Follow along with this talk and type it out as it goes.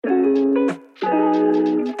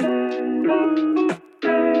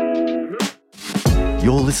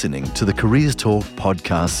You're listening to the Careers Talk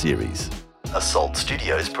podcast series, a Salt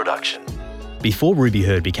Studios production. Before Ruby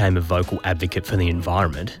Hurd became a vocal advocate for the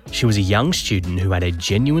environment, she was a young student who had a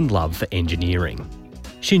genuine love for engineering.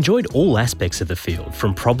 She enjoyed all aspects of the field,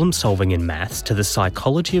 from problem solving in maths to the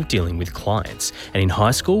psychology of dealing with clients, and in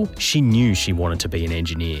high school, she knew she wanted to be an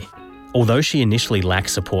engineer. Although she initially lacked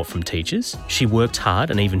support from teachers, she worked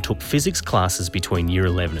hard and even took physics classes between year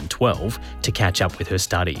 11 and 12 to catch up with her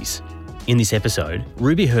studies. In this episode,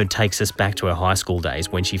 Ruby Hurd takes us back to her high school days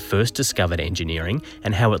when she first discovered engineering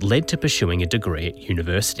and how it led to pursuing a degree at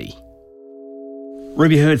university.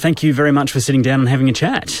 Ruby Hurd, thank you very much for sitting down and having a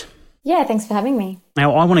chat. Yeah, thanks for having me.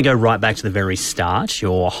 Now, I want to go right back to the very start,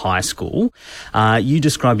 your high school. You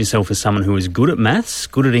describe yourself as someone who was good at maths,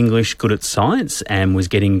 good at English, good at science, and was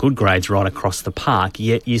getting good grades right across the park,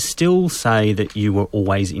 yet you still say that you were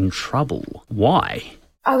always in trouble. Why?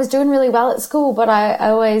 I was doing really well at school, but I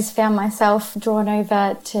always found myself drawn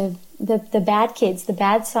over to the bad kids, the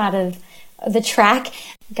bad side of the track.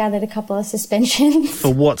 Gathered a couple of suspensions.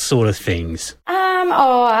 For what sort of things?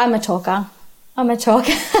 I'm a talker.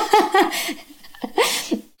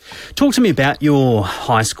 Talk to me about your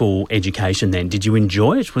high school education then. Did you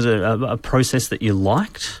enjoy it? Was it a process that you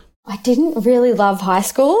liked? I didn't really love high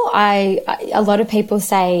school. A lot of people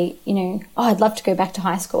say, I'd love to go back to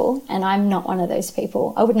high school, and I'm not one of those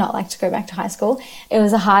people. I would not like to go back to high school. It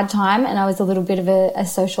was a hard time, and I was a little bit of a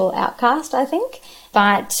social outcast, I think,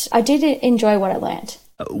 but I did enjoy what I learnt.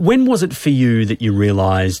 When was it for you that you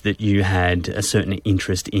realised that you had a certain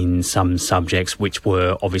interest in some subjects which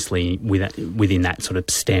were obviously within that sort of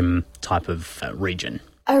STEM type of region?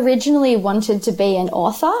 I originally wanted to be an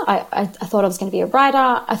author. I thought I was going to be a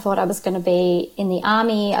writer. I thought I was going to be in the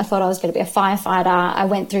army. I thought I was going to be a firefighter. I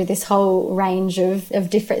went through this whole range of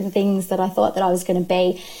different things that I thought that I was going to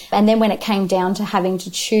be. And then when it came down to having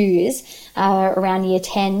to choose around year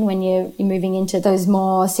 10, when you're moving into those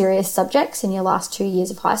more serious subjects in your last 2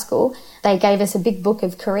 years of high school, they gave us a big book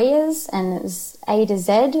of careers, and it was A to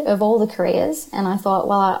Z of all the careers. And I thought,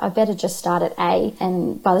 well, I better just start at A.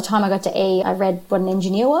 And by the time I got to E, I read what an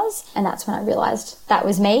engineer was. And that's when I realised that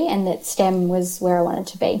was me and that STEM was where I wanted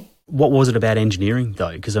to be. What was it about engineering,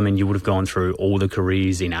 though? Because, you would have gone through all the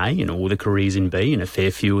careers in A and all the careers in B and a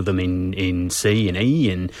fair few of them in C and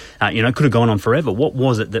E and, could have gone on forever. What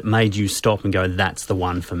was it that made you stop and go, that's the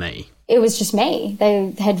one for me? It was just me.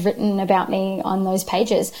 They had written about me on those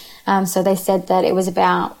pages. So they said that it was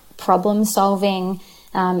about problem solving.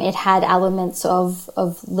 It had elements of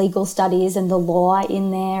legal studies and the law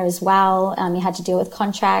in there as well. You had to deal with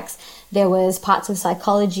contracts. There was parts of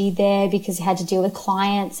psychology there because you had to deal with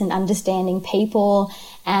clients and understanding people.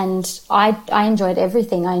 And I enjoyed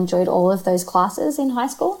everything. I enjoyed all of those classes in high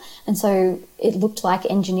school. And so it looked like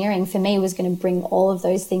engineering for me was going to bring all of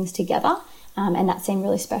those things together. And that seemed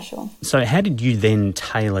really special. So how did you then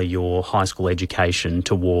tailor your high school education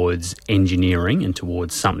towards engineering and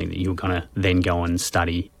towards something that you were going to then go and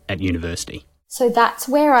study at university? So that's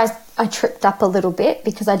where I tripped up a little bit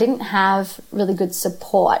because I didn't have really good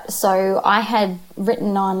support. So I had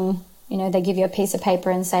written on, they give you a piece of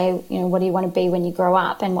paper and say, what do you want to be when you grow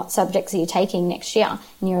up and what subjects are you taking next year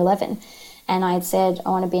in year 11? And I had said, I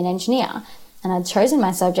want to be an engineer. And I'd chosen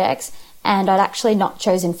my subjects. And I'd actually not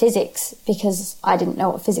chosen physics because I didn't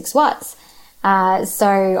know what physics was.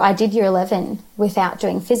 So I did year 11 without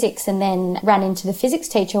doing physics, and then ran into the physics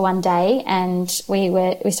teacher one day, and we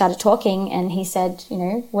started talking, and he said,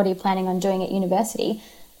 what are you planning on doing at university?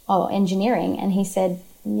 Oh, engineering. And he said,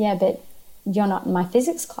 yeah, but you're not in my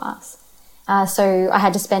physics class. So I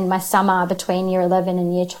had to spend my summer between year 11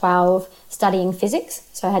 and year 12 studying physics.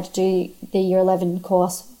 So I had to do the year 11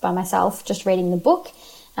 course by myself, just reading the book.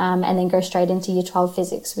 And then go straight into year 12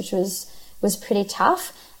 physics, which was pretty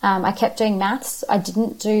tough. I kept doing maths. I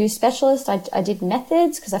didn't do specialist. I did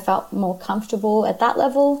methods because I felt more comfortable at that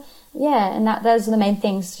level. Yeah, and those are the main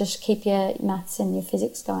things, just keep your maths and your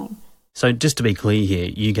physics going. So just to be clear here,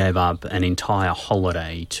 you gave up an entire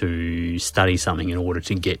holiday to study something in order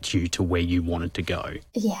to get you to where you wanted to go.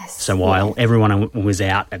 Yes. So while everyone was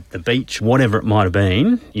out at the beach, whatever it might have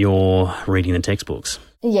been, you're reading the textbooks.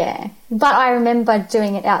 Yeah, but I remember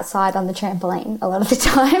doing it outside on the trampoline a lot of the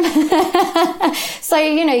time. So,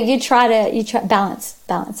 you try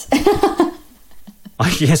balance. I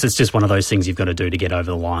guess it's just one of those things you've got to do to get over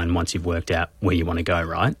the line once you've worked out where you want to go,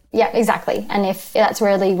 right? Yeah, exactly. And if that's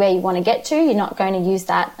really where you want to get to, you're not going to use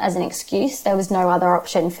that as an excuse. There was no other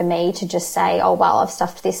option for me to just say, oh, well, I've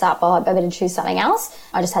stuffed this up, I better choose something else.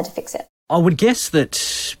 I just had to fix it. I would guess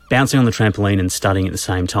that bouncing on the trampoline and studying at the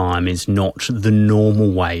same time is not the normal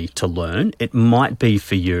way to learn. It might be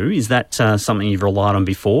for you. Is that something you've relied on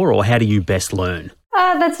before, or how do you best learn?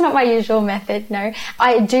 That's not my usual method, no.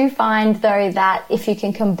 I do find, though, that if you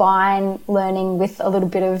can combine learning with a little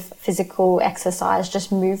bit of physical exercise,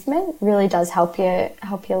 just movement, really does help you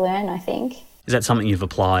learn, I think. Is that something you've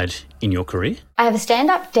applied in your career? I have a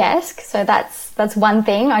stand-up desk, so that's one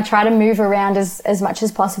thing. I try to move around as much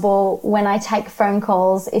as possible. When I take phone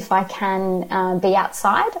calls, if I can be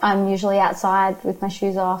outside, I'm usually outside with my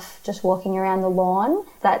shoes off, just walking around the lawn.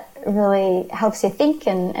 That really helps you think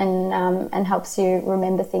and helps you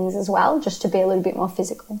remember things as well, just to be a little bit more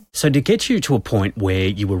physical. So to get you to a point where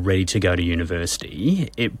you were ready to go to university,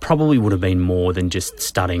 it probably would have been more than just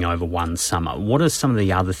studying over one summer. What are some of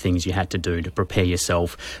the other things you had to do to prepare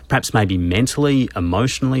yourself, perhaps maybe mentally,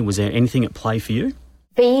 emotionally? Was there anything at play for you?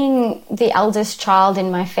 Being the eldest child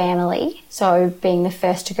in my family, so being the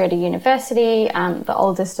first to go to university, the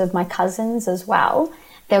oldest of my cousins as well,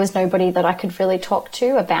 there was nobody that I could really talk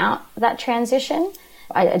to about that transition.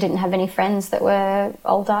 I didn't have any friends that were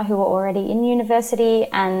older who were already in university,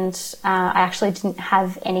 and I actually didn't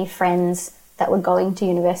have any friends that were going to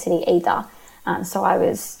university either. So I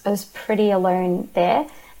was pretty alone there.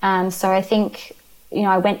 So I think,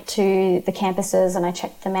 I went to the campuses and I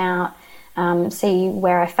checked them out, see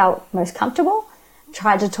where I felt most comfortable,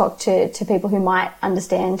 tried to talk to people who might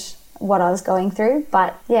understand what I was going through.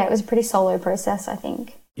 But yeah, it was a pretty solo process, I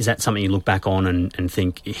think. Is that something you look back on and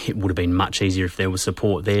think it would have been much easier if there was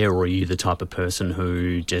support there, or are you the type of person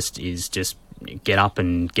who just get up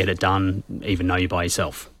and get it done, even though you're by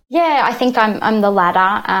yourself? Yeah, I think I'm the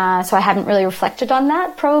latter, so I haven't really reflected on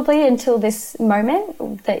that probably until this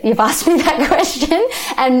moment that you've asked me that question,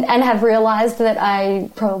 and have realised that I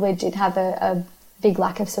probably did have a big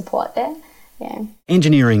lack of support there. Yeah.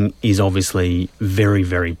 Engineering is obviously very,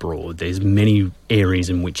 very broad. There's many areas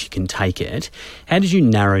in which you can take it. How did you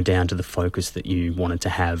narrow down to the focus that you wanted to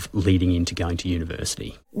have leading into going to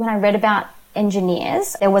university? When I read about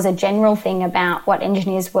engineers, there was a general thing about what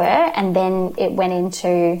engineers were, and then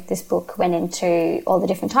this book went into all the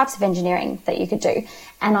different types of engineering that you could do.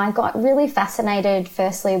 And I got really fascinated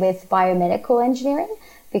firstly with biomedical engineering,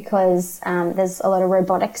 because there's a lot of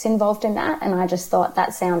robotics involved in that, and I just thought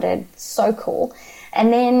that sounded so cool.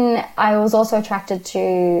 And then I was also attracted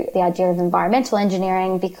to the idea of environmental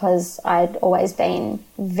engineering because I'd always been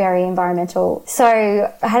very environmental. So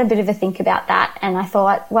I had a bit of a think about that, and I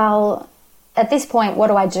thought, well, at this point, what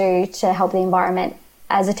do I do to help the environment?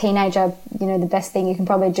 As a teenager, the best thing you can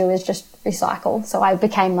probably do is just recycle. So I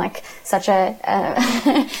became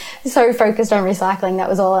so focused on recycling. That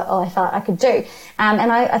was all I thought I could do.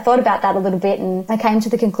 And I thought about that a little bit, and I came to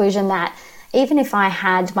the conclusion that even if I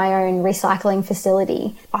had my own recycling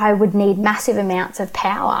facility, I would need massive amounts of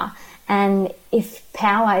power. And if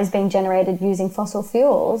power is being generated using fossil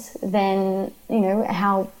fuels, then,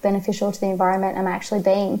 how beneficial to the environment am I actually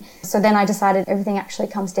being? So then I decided everything actually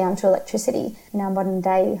comes down to electricity in our modern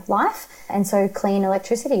day life. And so clean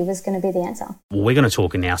electricity was going to be the answer. Well, we're going to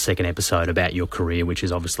talk in our second episode about your career, which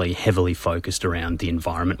is obviously heavily focused around the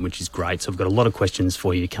environment, which is great. So I've got a lot of questions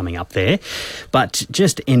for you coming up there. But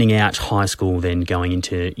just ending out high school, then going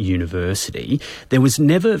into university, there was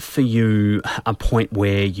never for you a point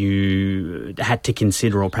where you had to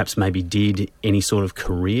consider, or perhaps maybe did, any sort of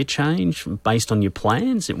career change based on your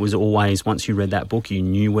plans? It was always, once you read that book, you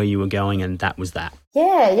knew where you were going, and that was that.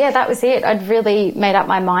 Yeah, that was it. I'd really made up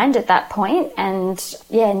my mind at that point, and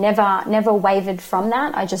never wavered from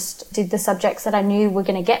that. I just did the subjects that I knew were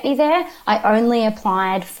going to get me there. I only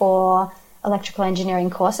applied for electrical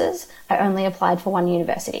engineering courses. I only applied for one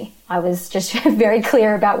university. I was just very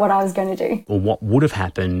clear about what I was going to do. Well, what would have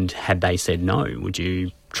happened had they said no? Would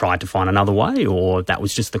you try to find another way, or that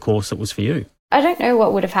was just the course that was for you? I don't know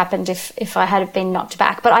what would have happened if I had been knocked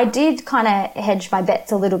back, but I did kind of hedge my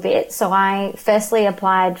bets a little bit. So I firstly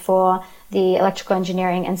applied for the electrical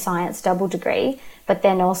engineering and science double degree, but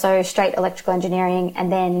then also straight electrical engineering, and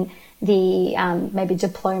then the maybe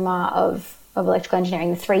diploma of electrical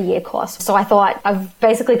engineering, the 3-year course. So I thought, I've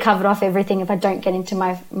basically covered off everything. If I don't get into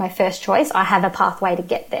my first choice, I have a pathway to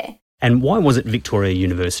get there. And why was it Victoria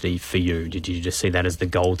University for you? Did you just see that as the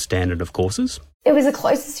gold standard of courses? It was the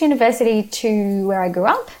closest university to where I grew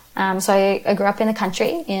up. So I grew up in the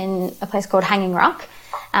country in a place called Hanging Rock.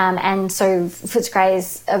 And so Footscray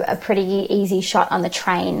is a pretty easy shot on the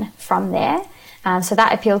train from there. So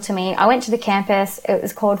that appealed to me. I went to the campus. It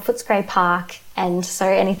was called Footscray Park, and so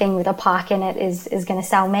anything with a park in it is going to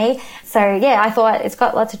sell me. So yeah, I thought it's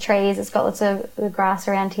got lots of trees, it's got lots of grass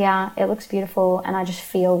around here, it looks beautiful, and I just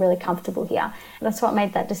feel really comfortable here. That's what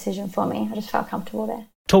made that decision for me. I just felt comfortable there.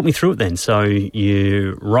 Talk me through it then. So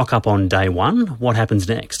you rock up on day one. What happens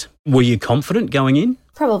next? Were you confident going in?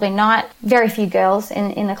 Probably not. Very few girls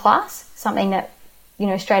in the class. Something that,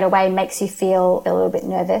 straight away makes you feel a little bit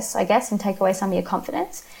nervous, I guess, and take away some of your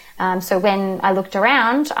confidence. So when I looked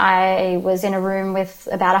around, I was in a room with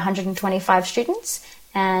about 125 students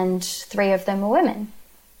and 3 of them were women.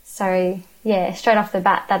 So yeah, straight off the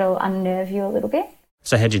bat, that'll unnerve you a little bit.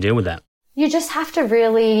 So how'd you deal with that? You just have to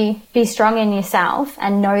really be strong in yourself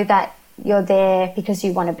and know that you're there because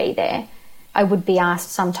you want to be there. I would be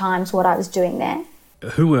asked sometimes what I was doing there.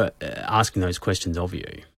 Who were asking those questions of you?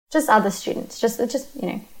 Just other students, just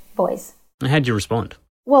boys. How'd you respond?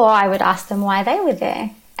 Well, I would ask them why they were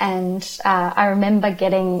there. And I remember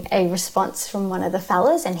getting a response from one of the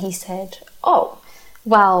fellas, and he said, "Oh,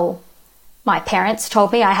 well, my parents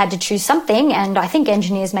told me I had to choose something, and I think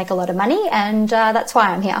engineers make a lot of money, and that's why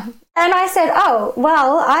I'm here." And I said, "Oh,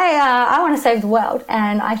 well, I want to save the world,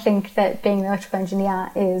 and I think that being an electrical engineer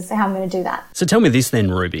is how I'm going to do that." So tell me this then,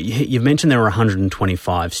 Ruby. You've mentioned there were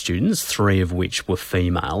 125 students, 3 of which were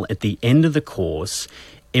female. At the end of the course,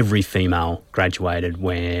 every female graduated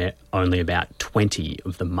where only about 20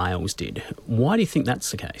 of the males did. Why do you think that's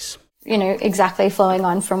the case? Exactly flowing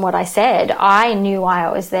on from what I said, I knew why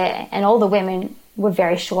I was there, and all the women were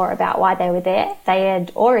very sure about why they were there. They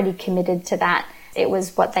had already committed to that. It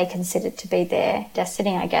was what they considered to be their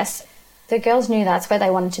destiny, I guess. The girls knew that's where they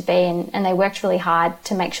wanted to be, and they worked really hard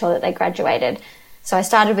to make sure that they graduated. So I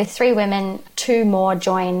started with 3 women, 2 more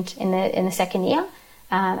joined in the second year,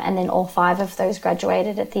 and then all 5 of those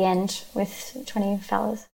graduated at the end with 20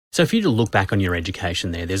 fellas. So if you to look back on your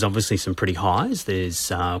education there's obviously some pretty highs.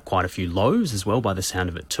 There's quite a few lows as well by the sound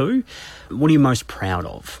of it too. What are you most proud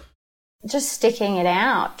of? Just sticking it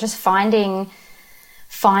out, just finding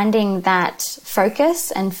that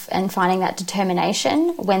focus and finding that determination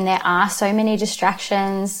when there are so many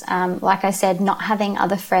distractions. Like I said, not having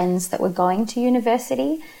other friends that were going to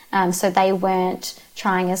university, so they weren't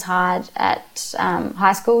trying as hard at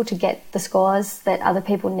high school to get the scores that other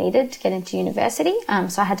people needed to get into university.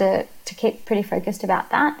 So I had to keep pretty focused about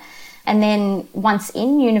that. And then once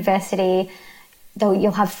in university,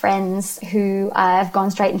 you'll have friends who have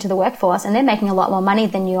gone straight into the workforce, and they're making a lot more money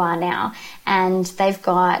than you are now, and they've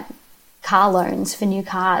got car loans for new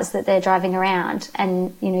cars that they're driving around,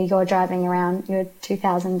 and you're driving around your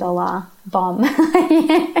 $2,000 bomb.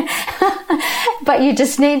 But you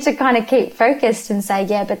just need to kind of keep focused and say,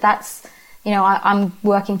 yeah, but that's, I'm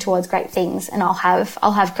working towards great things, and I'll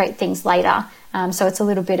have great things later. So it's a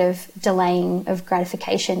little bit of delaying of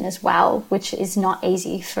gratification as well, which is not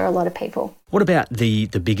easy for a lot of people. What about the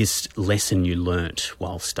biggest lesson you learnt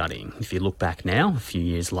while studying? If you look back now, a few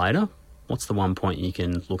years later, what's the one point you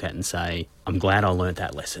can look at and say, I'm glad I learnt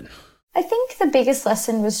that lesson? I think the biggest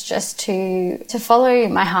lesson was just to follow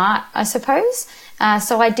my heart, I suppose.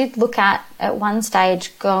 So I did look at one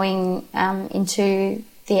stage going into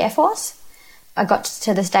the Air Force. I got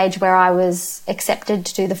to the stage where I was accepted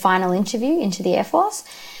to do the final interview into the Air Force,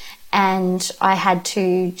 and I had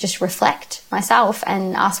to just reflect myself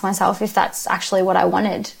and ask myself if that's actually what I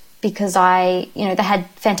wanted, because they had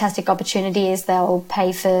fantastic opportunities. They'll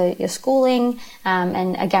pay for your schooling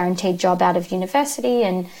and a guaranteed job out of university,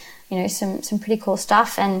 and some pretty cool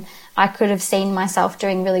stuff. And I could have seen myself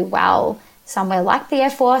doing really well somewhere like the Air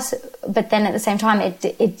Force, but then at the same time it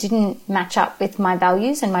didn't match up with my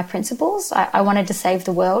values and my principles. I wanted to save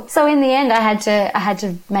the world. So in the end I had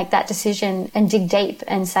to make that decision and dig deep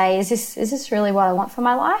and say, is this really what I want for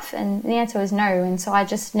my life? And the answer was no, and so I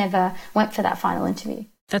just never went for that final interview.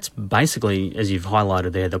 That's basically, as you've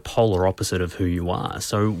highlighted there, the polar opposite of who you are.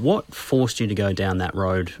 So what forced you to go down that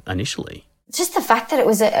road initially? Just the fact that it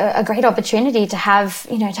was a great opportunity to have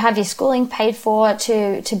your schooling paid for,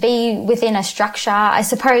 to be within a structure. I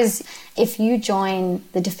suppose if you join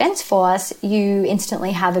the Defence Force, you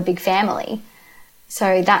instantly have a big family.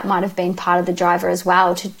 So that might have been part of the driver as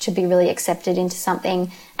well, to be really accepted into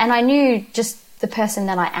something. And I knew just the person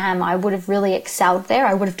that I am, I would have really excelled there.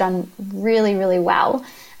 I would have done really, really well.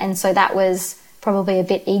 And so that was probably a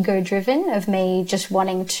bit ego-driven of me just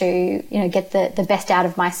wanting to, get the best out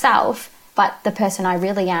of myself. But the person I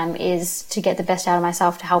really am is to get the best out of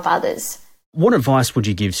myself to help others. What advice would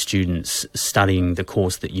you give students studying the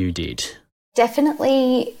course that you did?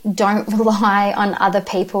 Definitely don't rely on other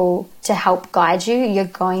people to help guide you. You're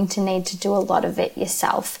going to need to do a lot of it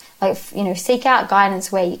yourself. Like, seek out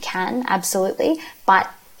guidance where you can, absolutely,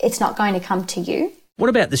 but it's not going to come to you. What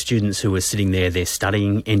about the students who are sitting there, they're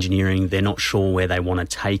studying engineering, they're not sure where they want to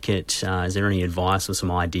take it? Is there any advice or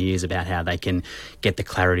some ideas about how they can get the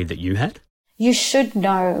clarity that you had? You should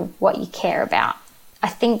know what you care about. I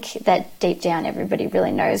think that deep down everybody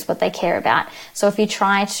really knows what they care about. So if you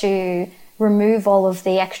try to remove all of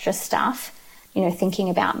the extra stuff, thinking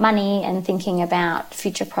about money and thinking about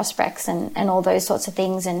future prospects and all those sorts of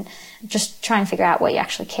things, and just try and figure out what you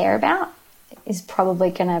actually care about, is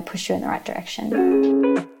probably going to push you in the right direction.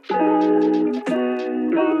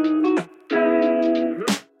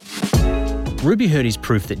 Ruby heard is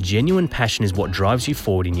proof that genuine passion is what drives you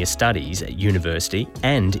forward in your studies at university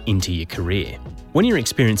and into your career. When you're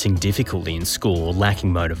experiencing difficulty in school or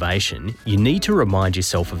lacking motivation, you need to remind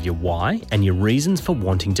yourself of your why and your reasons for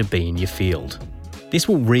wanting to be in your field. This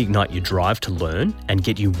will reignite your drive to learn and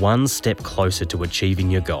get you one step closer to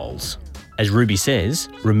achieving your goals. As Ruby says,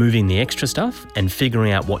 removing the extra stuff and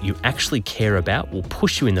figuring out what you actually care about will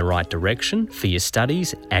push you in the right direction for your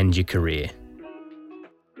studies and your career.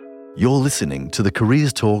 You're listening to the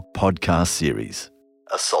Careers Talk podcast series,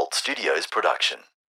 a Salt Studios production.